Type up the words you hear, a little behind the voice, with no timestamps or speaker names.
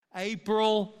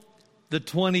April the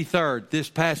 23rd, this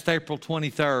past April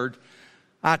 23rd,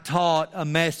 I taught a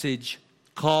message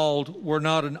called "We're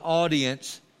Not an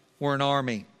Audience, We're an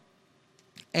Army."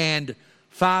 And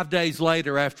 5 days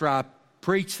later, after I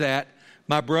preached that,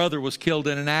 my brother was killed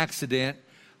in an accident.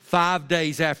 5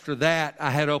 days after that, I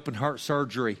had open heart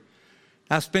surgery.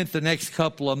 I spent the next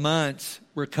couple of months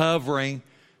recovering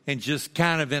and just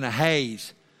kind of in a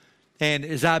haze. And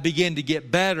as I began to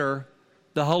get better,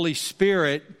 the Holy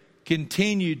Spirit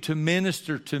continued to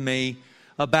minister to me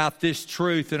about this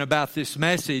truth and about this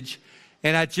message,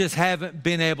 and I just haven't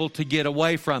been able to get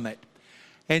away from it.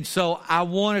 And so I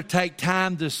want to take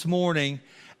time this morning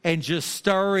and just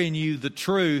stir in you the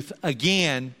truth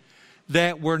again,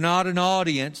 that we're not an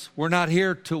audience, we're not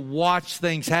here to watch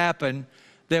things happen,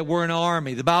 that we're an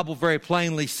army. The Bible very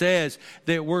plainly says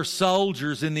that we're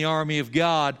soldiers in the army of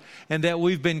God, and that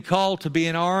we've been called to be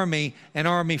an army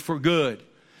for good.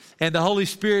 And the Holy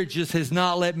Spirit just has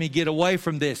not let me get away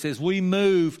from this. As we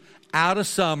move out of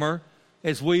summer,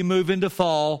 as we move into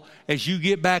fall, as you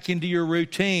get back into your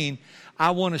routine,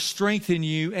 I want to strengthen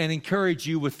you and encourage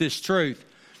you with this truth.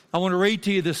 I want to read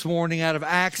to you this morning out of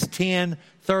Acts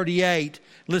 10:38.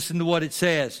 Listen to what it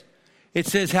says. It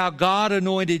says, how God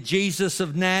anointed Jesus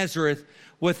of Nazareth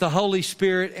with the Holy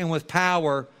Spirit and with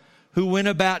power, who went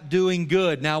about doing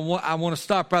good. Now, I want to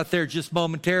stop right there just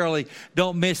momentarily.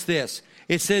 Don't miss this.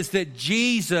 It says that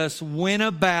Jesus went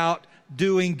about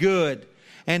doing good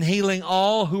and healing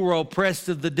all who were oppressed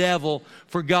of the devil,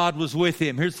 for God was with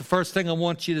him. Here's the first thing I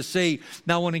want you to see.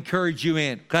 Now, I want to encourage you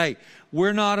in. Okay,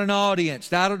 we're not an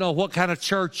audience. Now, I don't know what kind of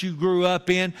church you grew up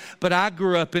in, but I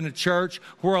grew up in a church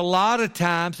where a lot of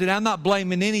times, and I'm not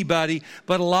blaming anybody,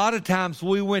 but a lot of times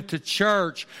we went to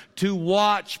church to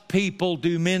watch people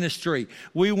do ministry.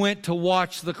 We went to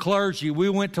watch the clergy. We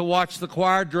went to watch the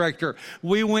choir director.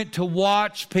 We went to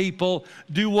watch people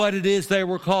do what it is they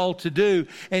were called to do.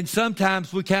 And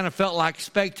sometimes we kind of felt like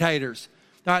spectators.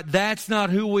 All right, that's not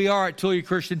who we are at Tulia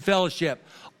Christian Fellowship.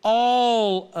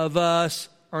 All of us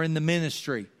are in the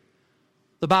ministry.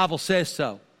 The Bible says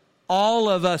so. All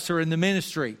of us are in the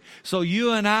ministry. So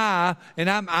you and I, and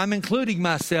I'm including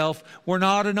myself, we're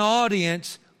not an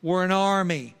audience, we're an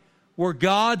army. We're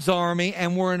God's army,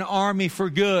 and we're an army for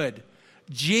good.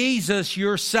 Jesus,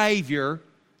 your Savior,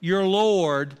 your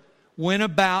Lord, went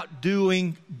about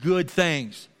doing good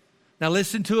things. Now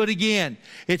listen to it again.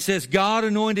 It says, God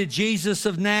anointed Jesus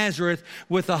of Nazareth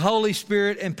with the Holy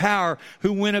Spirit and power,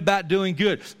 who went about doing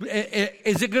good.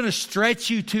 Is it going to stretch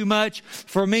you too much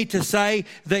for me to say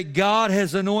that God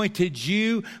has anointed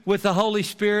you with the Holy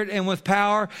Spirit and with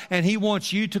power, and He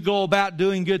wants you to go about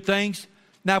doing good things?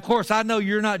 Now, of course, I know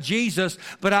you're not Jesus,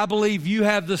 but I believe you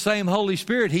have the same Holy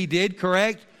Spirit He did,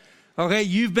 correct? Okay,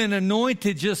 you've been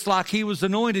anointed just like He was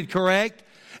anointed, correct?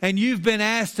 And you've been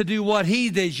asked to do what He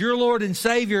did. Your Lord and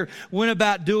Savior went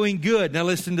about doing good. Now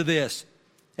listen to this.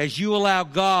 As you allow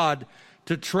God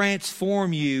to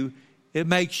transform you, it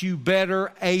makes you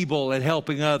better able at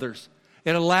helping others.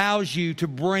 It allows you to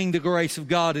bring the grace of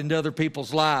God into other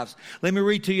people's lives. Let me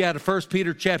read to you out of 1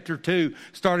 Peter chapter 2,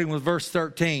 starting with verse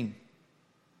 13.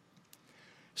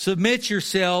 Submit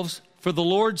yourselves for the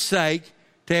Lord's sake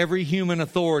to every human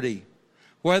authority,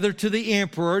 whether to the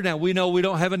emperor, now we know we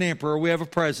don't have an emperor, we have a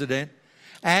president,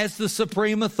 as the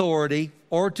supreme authority,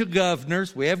 or to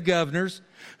governors, we have governors,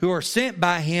 who are sent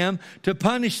by him to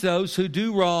punish those who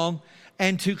do wrong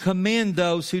and to commend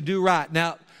those who do right.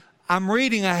 Now, I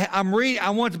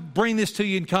want to bring this to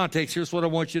you in context. Here's what I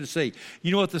want you to see.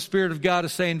 You know what the Spirit of God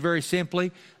is saying very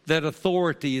simply? That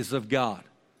authority is of God.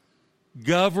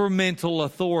 Governmental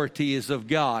authority is of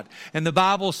God. And the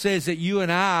Bible says that you and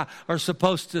I are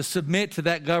supposed to submit to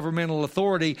that governmental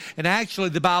authority. And actually,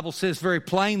 the Bible says very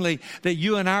plainly that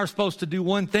you and I are supposed to do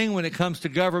one thing when it comes to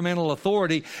governmental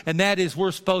authority, and that is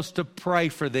we're supposed to pray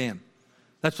for them.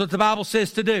 That's what the Bible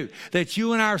says to do. That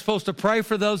you and I are supposed to pray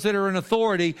for those that are in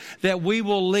authority, that we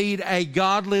will lead a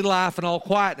godly life in all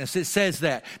quietness. It says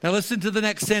that. Now listen to the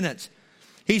next sentence.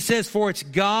 He says, for it's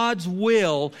God's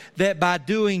will that by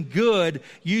doing good,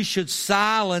 you should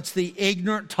silence the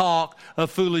ignorant talk of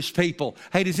foolish people.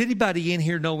 Hey, does anybody in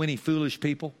here know any foolish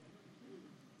people?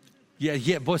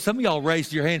 Yeah, boy, some of y'all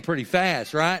raised your hand pretty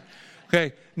fast, right?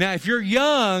 Okay, now if you're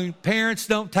young, parents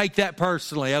don't take that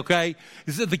personally, okay?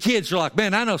 The kids are like,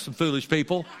 man, I know some foolish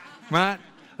people, right?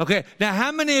 Okay, now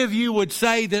how many of you would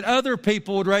say that other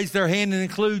people would raise their hand and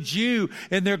include you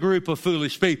in their group of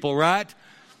foolish people, right?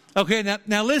 Okay,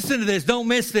 now listen to this. Don't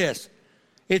miss this.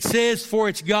 It says, for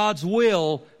it's God's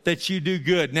will that you do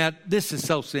good. Now, this is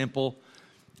so simple.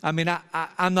 I mean,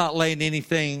 I'm not laying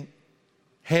anything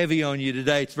heavy on you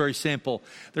today. It's very simple.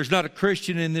 There's not a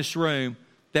Christian in this room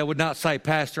that would not say,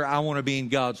 Pastor, I want to be in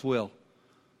God's will.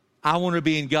 I want to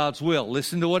be in God's will.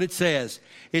 Listen to what it says.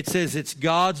 It says it's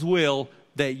God's will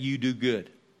that you do good.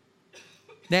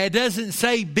 Now, it doesn't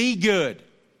say be good.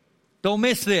 Don't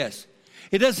miss this.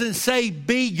 It doesn't say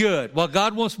be good. Well,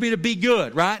 God wants me to be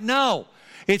good, right? No.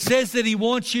 It says that He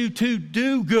wants you to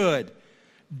do good.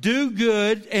 Do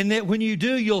good, and that when you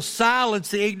do, you'll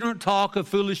silence the ignorant talk of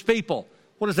foolish people.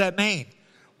 What does that mean?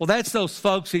 Well, that's those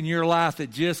folks in your life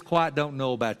that just quite don't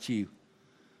know about you.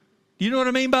 You know what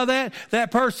I mean by that?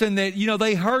 That person that,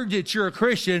 they heard that you're a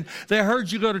Christian. They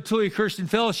heard you go to Tulia Christian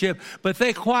Fellowship, but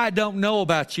they quite don't know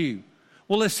about you.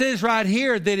 Well, it says right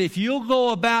here that if you'll go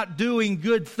about doing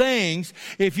good things,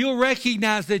 if you'll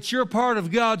recognize that you're part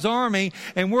of God's army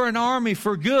and we're an army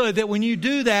for good, that when you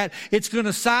do that, it's going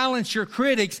to silence your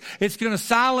critics. It's going to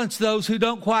silence those who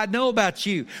don't quite know about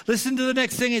you. Listen to the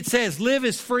next thing it says. Live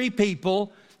as free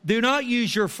people. Do not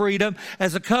use your freedom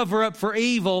as a cover-up for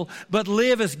evil, but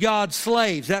live as God's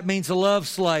slaves. That means a love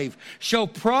slave. Show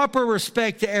proper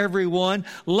respect to everyone.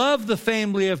 Love the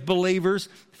family of believers.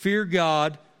 Fear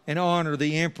God and honor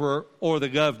the emperor or the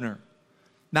governor.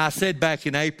 Now, I said back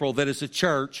in April that as a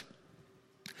church,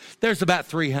 there's about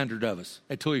 300 of us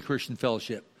at Tulia Christian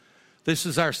Fellowship. This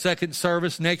is our second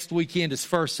service. Next weekend is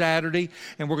First Saturday,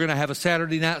 and we're going to have a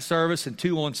Saturday night service and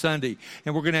 2 on Sunday.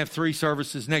 And we're going to have 3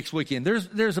 services next weekend.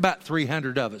 There's about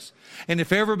 300 of us. And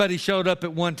if everybody showed up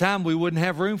at one time, we wouldn't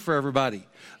have room for everybody.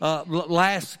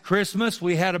 Last Christmas,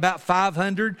 we had about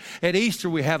 500. At Easter,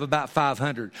 we have about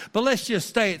 500. But let's just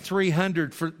stay at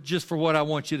 300 for what I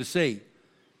want you to see.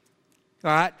 All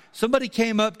right? Somebody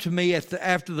came up to me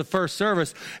after the first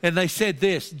service, and they said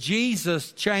this: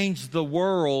 Jesus changed the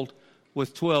world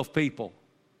with 12 people.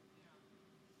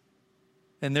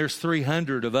 And there's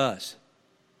 300 of us.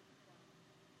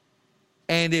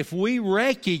 And if we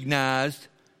recognized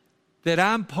that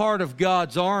I'm part of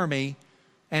God's army,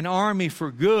 an army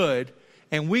for good,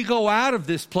 and we go out of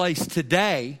this place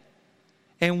today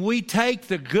and we take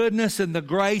the goodness and the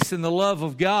grace and the love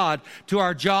of God to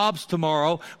our jobs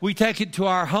tomorrow, we take it to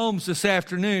our homes this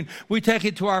afternoon, we take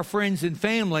it to our friends and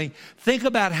family, think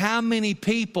about how many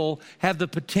people have the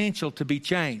potential to be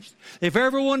changed. If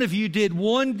every one of you did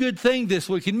one good thing this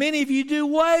week, and many of you do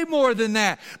way more than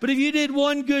that, but if you did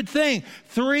one good thing,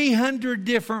 300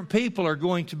 different people are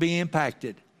going to be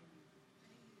impacted.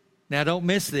 Now, don't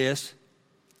miss this.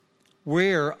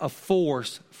 We're a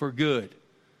force for good.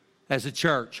 As a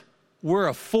church, we're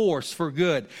a force for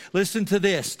good. Listen to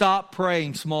this. Stop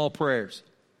praying small prayers.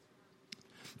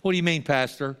 What do you mean,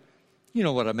 Pastor? You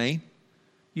know what I mean.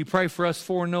 You pray for us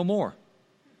 4 and no more.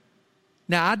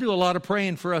 Now, I do a lot of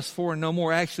praying for us 4 and no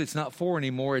more. Actually, it's not 4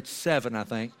 anymore. It's 7, I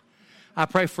think. I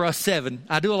pray for us 7.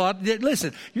 I do a lot.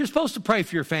 Listen, you're supposed to pray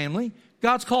for your family.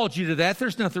 God's called you to that.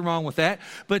 There's nothing wrong with that.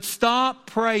 But stop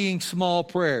praying small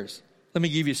prayers. Let me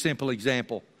give you a simple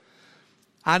example.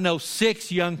 I know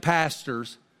 6 young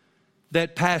pastors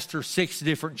that pastor 6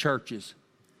 different churches.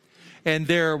 And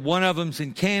one of them's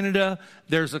in Canada.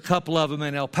 There's a couple of them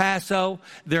in El Paso.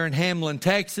 They're in Hamlin,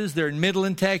 Texas. They're in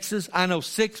Midland, Texas. I know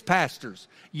 6 pastors,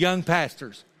 young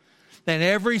pastors. And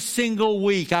every single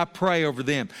week I pray over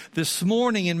them. This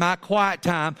morning in my quiet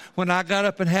time, when I got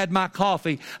up and had my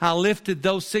coffee, I lifted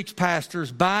those 6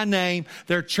 pastors by name,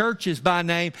 their churches by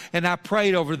name, and I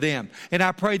prayed over them. And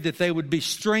I prayed that they would be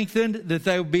strengthened, that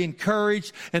they would be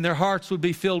encouraged, and their hearts would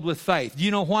be filled with faith. Do you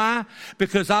know why?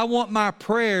 Because I want my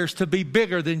prayers to be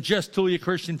bigger than just Tulia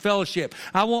Christian Fellowship.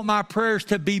 I want my prayers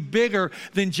to be bigger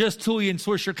than just Tulia and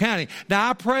Swisher County. Now,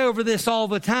 I pray over this all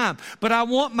the time, but I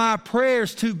want my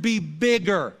prayers to be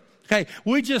bigger. Okay,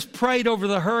 we just prayed over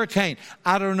the hurricane.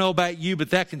 I don't know about you, but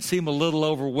that can seem a little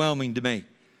overwhelming to me.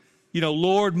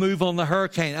 Lord, move on the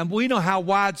hurricane. And we know how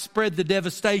widespread the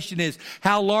devastation is,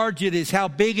 how large it is, how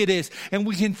big it is. And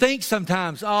we can think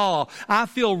sometimes, I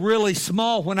feel really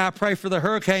small when I pray for the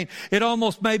hurricane. It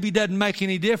almost maybe doesn't make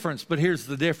any difference. But here's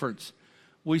the difference.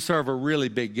 We serve a really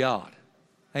big God.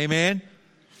 Amen?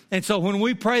 And so when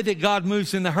we pray that God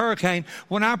moves in the hurricane,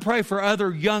 when I pray for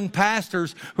other young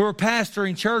pastors who are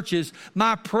pastoring churches,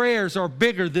 my prayers are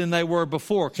bigger than they were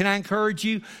before. Can I encourage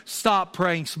you? Stop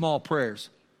praying small prayers.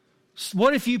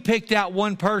 What if you picked out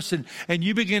one person and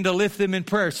you begin to lift them in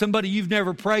prayer? Somebody you've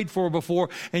never prayed for before,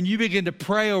 and you begin to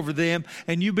pray over them,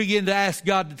 and you begin to ask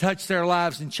God to touch their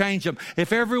lives and change them.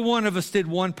 If every one of us did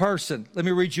one person, let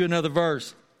me read you another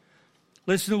verse.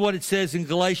 Listen to what it says in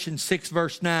Galatians 6,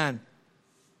 verse 9.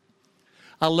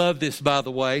 I love this, by the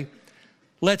way.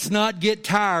 Let's not get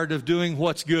tired of doing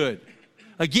what's good.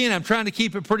 Again, I'm trying to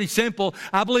keep it pretty simple.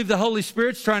 I believe the Holy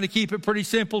Spirit's trying to keep it pretty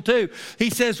simple too.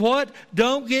 He says what?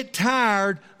 Don't get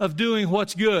tired of doing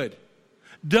what's good.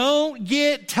 Don't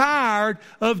get tired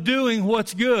of doing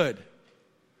what's good.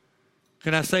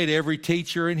 Can I say to every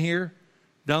teacher in here,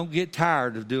 don't get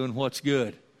tired of doing what's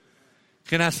good.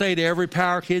 Can I say to every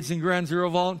Power Kids and Ground Zero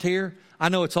volunteer, I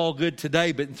know it's all good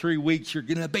today, but in 3 weeks you're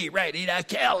going to be ready to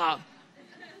kill them.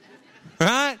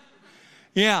 Right?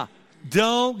 Yeah.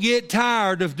 Don't get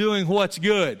tired of doing what's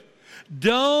good.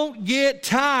 Don't get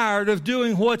tired of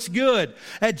doing what's good.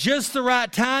 At just the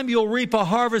right time, you'll reap a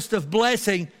harvest of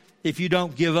blessing if you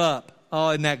don't give up. Oh,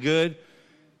 isn't that good?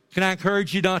 Can I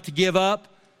encourage you not to give up?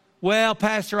 Well,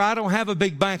 Pastor, I don't have a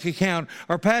big bank account.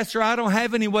 Or, Pastor, I don't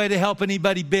have any way to help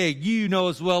anybody big. You know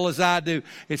as well as I do,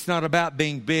 it's not about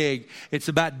being big. It's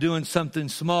about doing something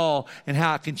small and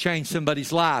how it can change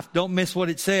somebody's life. Don't miss what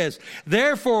it says.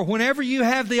 Therefore, whenever you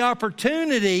have the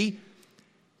opportunity,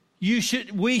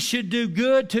 we should do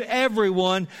good to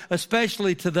everyone,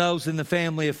 especially to those in the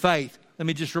family of faith. Let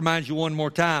me just remind you one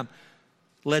more time.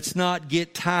 Let's not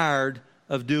get tired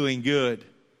of doing good.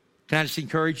 Can I just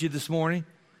encourage you this morning?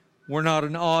 We're not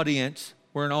an audience,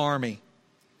 we're an army.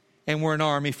 And we're an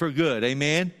army for good.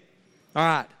 Amen? All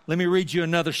right, let me read you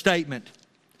another statement.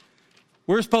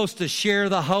 We're supposed to share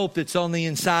the hope that's on the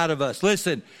inside of us.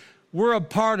 Listen, we're a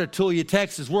part of Tulia,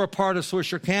 Texas. We're a part of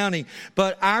Swisher County.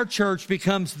 But our church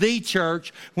becomes the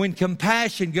church when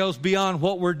compassion goes beyond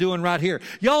what we're doing right here.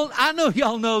 Y'all, I know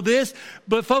y'all know this,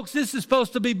 but folks, this is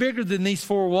supposed to be bigger than these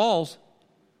four walls.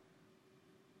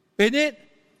 Isn't it?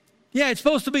 Yeah, it's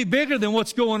supposed to be bigger than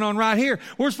what's going on right here.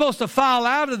 We're supposed to file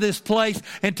out of this place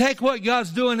and take what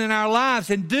God's doing in our lives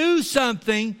and do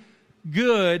something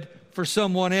good for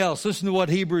someone else. Listen to what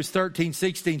Hebrews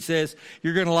 13:16 says.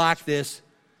 You're going to like this.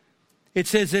 It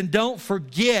says, and don't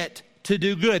forget to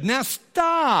do good. Now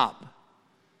stop.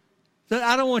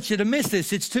 I don't want you to miss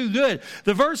this. It's too good.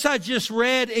 The verse I just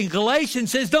read in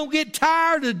Galatians says, don't get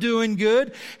tired of doing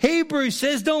good. Hebrews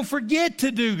says, don't forget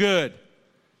to do good.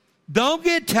 Don't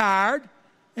get tired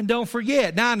and don't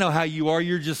forget. Now I know how you are.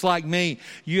 You're just like me.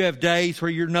 You have days where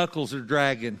your knuckles are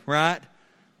dragging, right?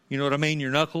 You know what I mean?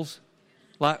 Your knuckles?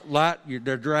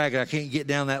 They're dragging. I can't get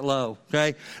down that low,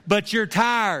 okay? But you're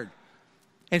tired.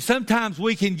 And sometimes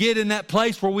we can get in that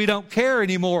place where we don't care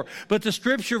anymore. But the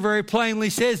scripture very plainly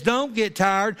says, don't get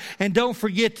tired and don't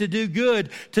forget to do good,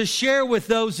 to share with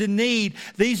those in need.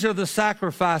 These are the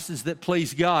sacrifices that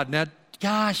please God. Now,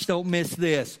 gosh, don't miss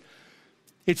this.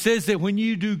 It says that when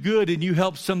you do good and you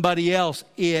help somebody else,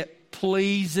 it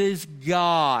pleases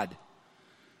God.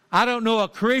 I don't know a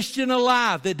Christian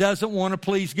alive that doesn't want to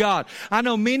please God. I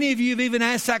know many of you have even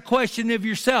asked that question of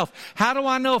yourself. How do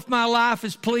I know if my life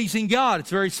is pleasing God? It's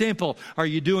very simple. Are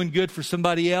you doing good for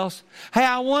somebody else? Hey,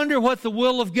 I wonder what the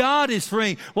will of God is for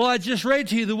me. Well, I just read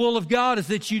to you the will of God is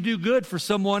that you do good for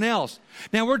someone else.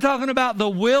 Now, we're talking about the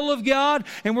will of God,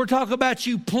 and we're talking about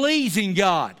you pleasing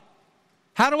God.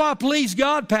 How do I please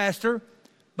God, Pastor?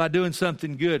 By doing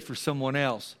something good for someone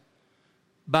else.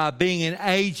 By being an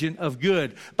agent of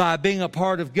good. By being a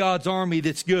part of God's army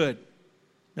that's good.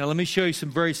 Now let me show you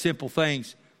some very simple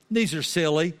things. These are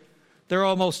silly. They're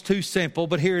almost too simple,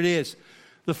 but here it is.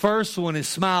 The first one is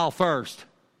smile first.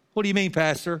 What do you mean,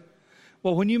 Pastor?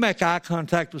 Well, when you make eye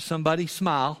contact with somebody,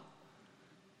 smile.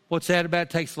 What's that about? It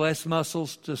takes less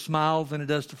muscles to smile than it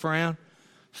does to frown.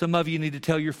 Some of you need to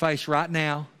tell your face right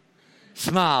now.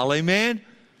 Smile, amen?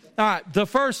 All right, the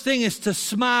first thing is to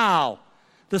smile.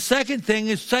 The second thing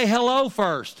is say hello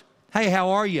first. Hey, how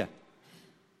are you?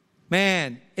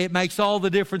 Man, it makes all the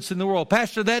difference in the world.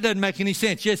 Pastor, that doesn't make any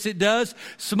sense. Yes, it does.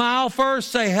 Smile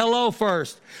first, say hello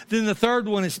first. Then the third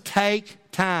one is take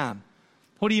time.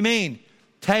 What do you mean?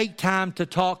 Take time to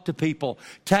talk to people.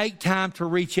 Take time to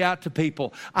reach out to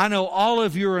people. I know all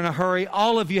of you are in a hurry.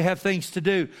 All of you have things to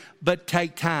do, but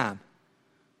take time.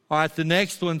 All right, the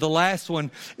next one, the last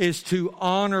one, is to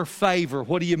honor favor.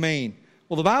 What do you mean?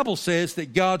 Well, the Bible says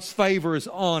that God's favor is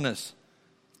on us.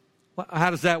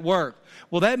 How does that work?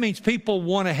 Well, that means people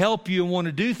want to help you and want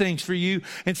to do things for you,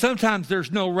 and sometimes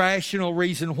there's no rational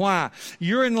reason why.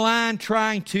 You're in line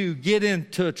trying to get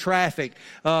into traffic.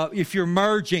 If you're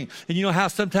merging, and you know how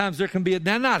sometimes there can be,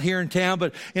 now not here in town,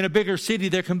 but in a bigger city,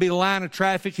 there can be a line of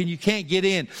traffic and you can't get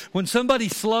in. When somebody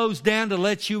slows down to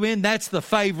let you in, that's the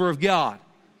favor of God.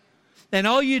 And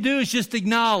all you do is just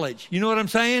acknowledge. You know what I'm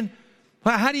saying?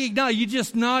 Well, how do you acknowledge? You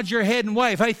just nod your head and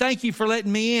wave. Hey, thank you for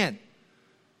letting me in.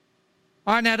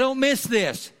 All right, now don't miss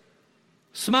this.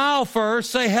 Smile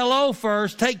first, say hello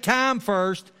first, take time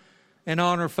first, and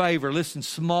honor favor. Listen,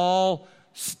 small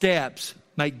steps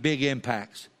make big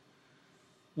impacts.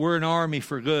 We're an army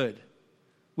for good.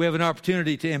 We have an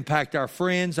opportunity to impact our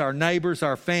friends, our neighbors,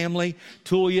 our family,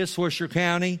 Tulia, Swisher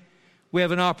County. We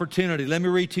have an opportunity. Let me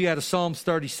read to you out of Psalms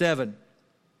 37.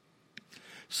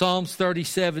 Psalms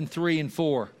 37, 3 and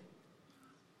 4.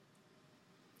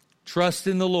 Trust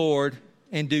in the Lord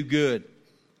and do good.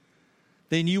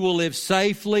 Then you will live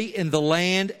safely in the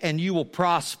land and you will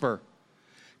prosper.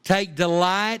 Take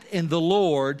delight in the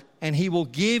Lord and He will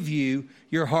give you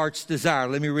your heart's desire.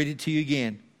 Let me read it to you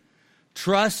again.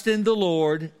 Trust in the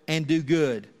Lord and do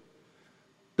good.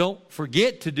 Don't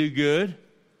forget to do good.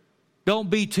 Don't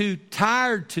be too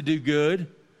tired to do good.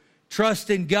 Trust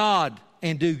in God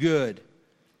and do good.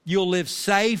 You'll live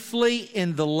safely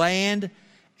in the land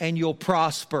and you'll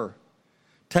prosper.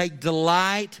 Take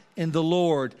delight in the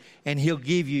Lord and He'll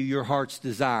give you your heart's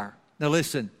desire. Now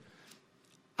listen,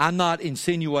 I'm not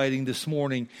insinuating this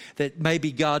morning that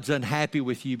maybe God's unhappy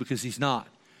with you, because He's not.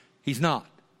 He's not.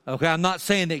 Okay, I'm not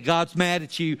saying that God's mad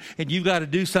at you and you've got to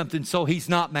do something so He's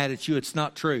not mad at you. It's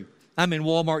not true. I'm in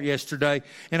Walmart yesterday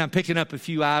and I'm picking up a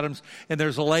few items, and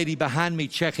there's a lady behind me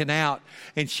checking out,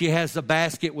 and she has a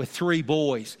basket with 3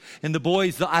 boys. And the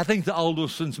boys, I think the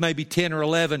oldest one's maybe 10 or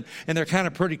 11, and they're kind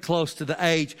of pretty close to the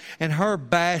age. And her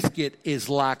basket is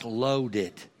like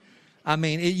loaded. I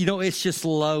mean, it's just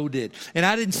loaded. And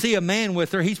I didn't see a man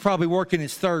with her. He's probably working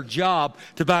his 3rd job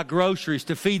to buy groceries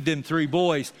to feed them 3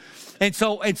 boys. And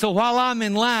so while I'm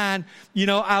in line,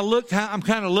 I'm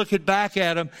kind of looking back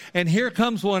at him, and here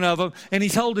comes one of them, and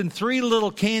he's holding 3 little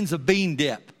cans of bean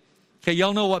dip. Okay,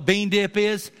 y'all know what bean dip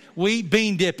is? We eat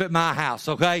bean dip at my house,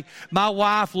 okay? My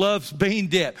wife loves bean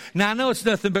dip. Now, I know it's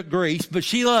nothing but grease, but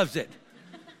she loves it.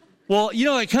 Well,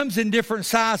 it comes in different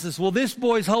sizes. Well, this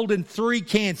boy's holding 3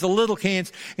 cans, the little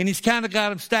cans, and he's kind of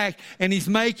got them stacked, and he's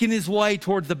making his way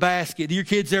toward the basket. Do your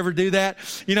kids ever do that?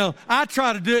 I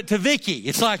try to do it to Vicky.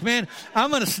 It's like, man, I'm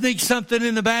going to sneak something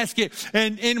in the basket,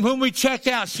 and when we check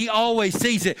out, she always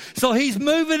sees it. So he's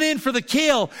moving in for the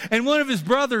kill, and one of his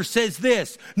brothers says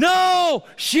this, "No,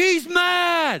 she's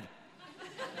mad."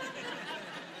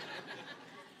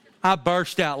 I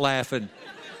burst out laughing.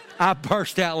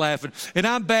 And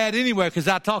I'm bad anyway because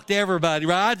I talk to everybody,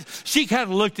 right? She kind of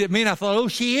looked at me and I thought, oh,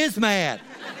 she is mad.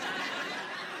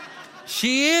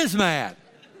 She is mad.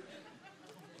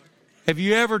 Have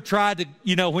you ever tried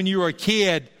to, when you were a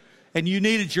kid and you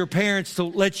needed your parents to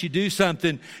let you do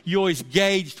something, you always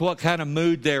gauged what kind of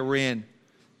mood they were in,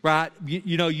 right?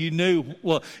 You knew,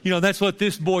 well, that's what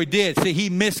this boy did. See, he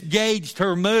misgauged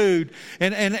her mood,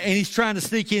 and he's trying to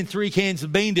sneak in 3 cans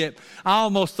of bean dip. I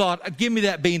almost thought, give me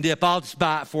that bean dip, I'll just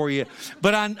buy it for you.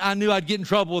 But I knew I'd get in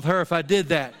trouble with her if I did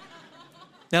that.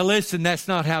 Now listen, that's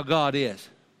not how God is.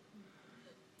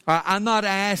 I'm not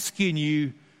asking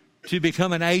you to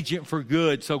become an agent for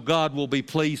good so God will be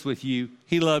pleased with you.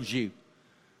 He loves you,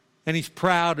 and He's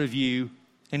proud of you,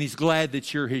 and He's glad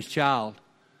that you're His child.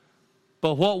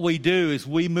 But what we do is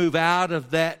we move out of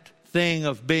that thing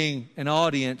of being an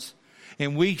audience,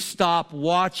 and we stop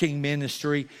watching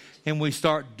ministry and we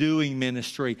start doing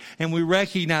ministry. And we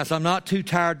recognize, I'm not too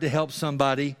tired to help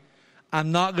somebody.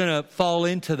 I'm not going to fall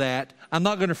into that. I'm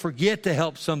not going to forget to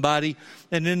help somebody.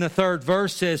 And then the 3rd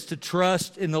verse says to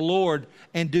trust in the Lord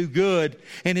and do good.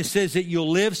 And it says that you'll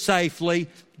live safely.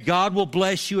 God will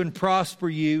bless you and prosper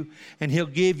you, and He'll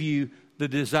give you the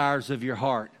desires of your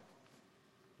heart.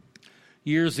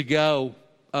 Years ago,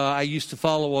 I used to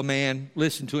follow a man,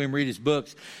 listen to him read his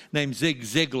books, named Zig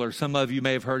Ziglar. Some of you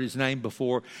may have heard his name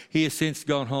before. He has since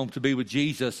gone home to be with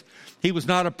Jesus. He was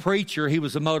not a preacher. He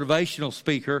was a motivational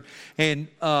speaker. And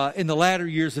in the latter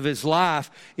years of his life,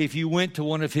 if you went to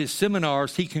one of his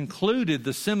seminars, he concluded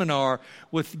the seminar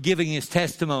with giving his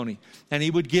testimony. And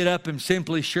he would get up and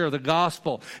simply share the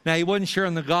gospel. Now, he wasn't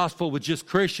sharing the gospel with just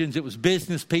Christians. It was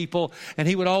business people. And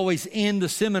he would always end the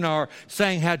seminar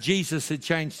saying how Jesus had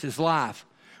changed his life.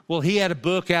 Well, he had a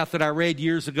book out that I read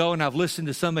years ago, and I've listened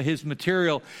to some of his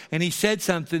material, and he said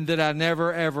something that I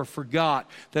never, ever forgot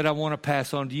that I want to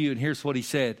pass on to you. And here's what he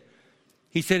said.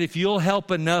 He said, if you'll help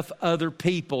enough other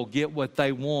people get what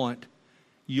they want,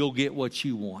 you'll get what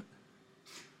you want.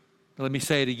 Let me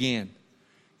say it again.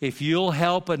 If you'll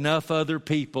help enough other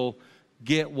people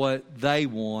get what they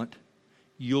want,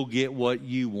 you'll get what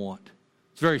you want.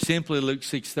 It's very simply Luke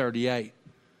 6:38.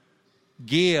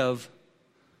 Give,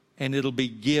 and it'll be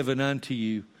given unto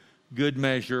you, good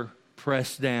measure,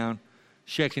 pressed down,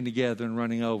 shaken together, and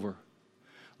running over.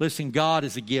 Listen, God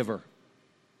is a giver.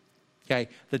 Okay,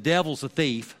 the devil's a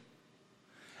thief,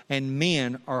 and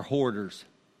men are hoarders.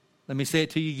 Let me say it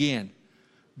to you again.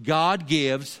 God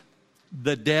gives,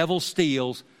 the devil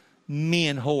steals,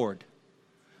 men hoard.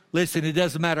 Listen, it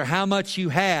doesn't matter how much you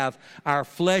have, our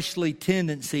fleshly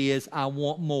tendency is, I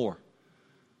want more.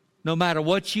 No matter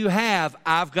what you have,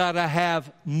 I've got to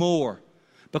have more.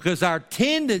 Because our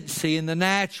tendency in the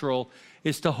natural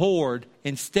is to hoard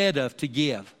instead of to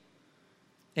give.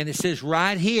 And it says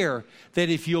right here that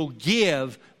if you'll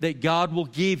give, that God will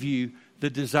give you the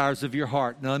desires of your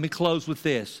heart. Now let me close with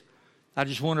this. I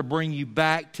just want to bring you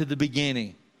back to the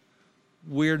beginning.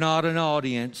 We're not an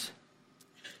audience.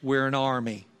 We're an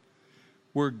army.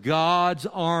 We're God's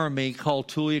army called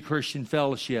Tulia Christian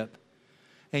Fellowship.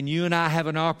 And you and I have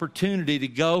an opportunity to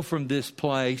go from this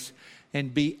place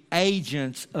and be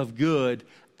agents of good,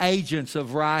 agents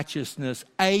of righteousness,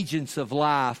 agents of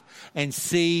life, and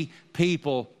see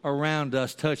people around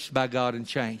us touched by God and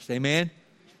changed. Amen?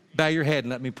 Bow your head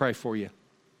and let me pray for you.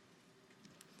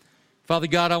 Father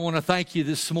God, I want to thank you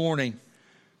this morning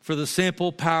for the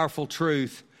simple, powerful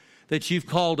truth that you've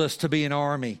called us to be an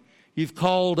army. You've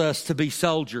called us to be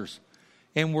soldiers.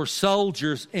 And we're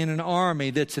soldiers in an army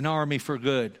that's an army for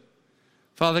good.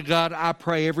 Father God, I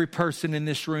pray every person in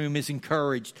this room is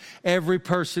encouraged. Every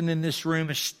person in this room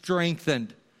is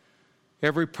strengthened.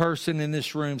 Every person in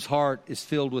this room's heart is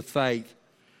filled with faith.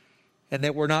 And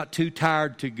that we're not too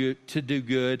tired to do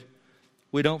good.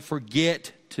 We don't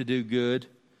forget to do good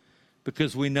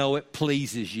because we know it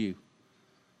pleases you.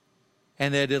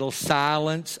 And that it'll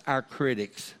silence our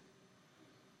critics.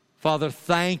 Father,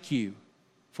 thank you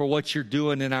for what you're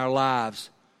doing in our lives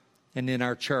and in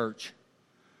our church.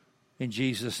 In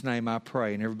Jesus' name I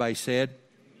pray. And everybody said,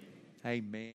 amen.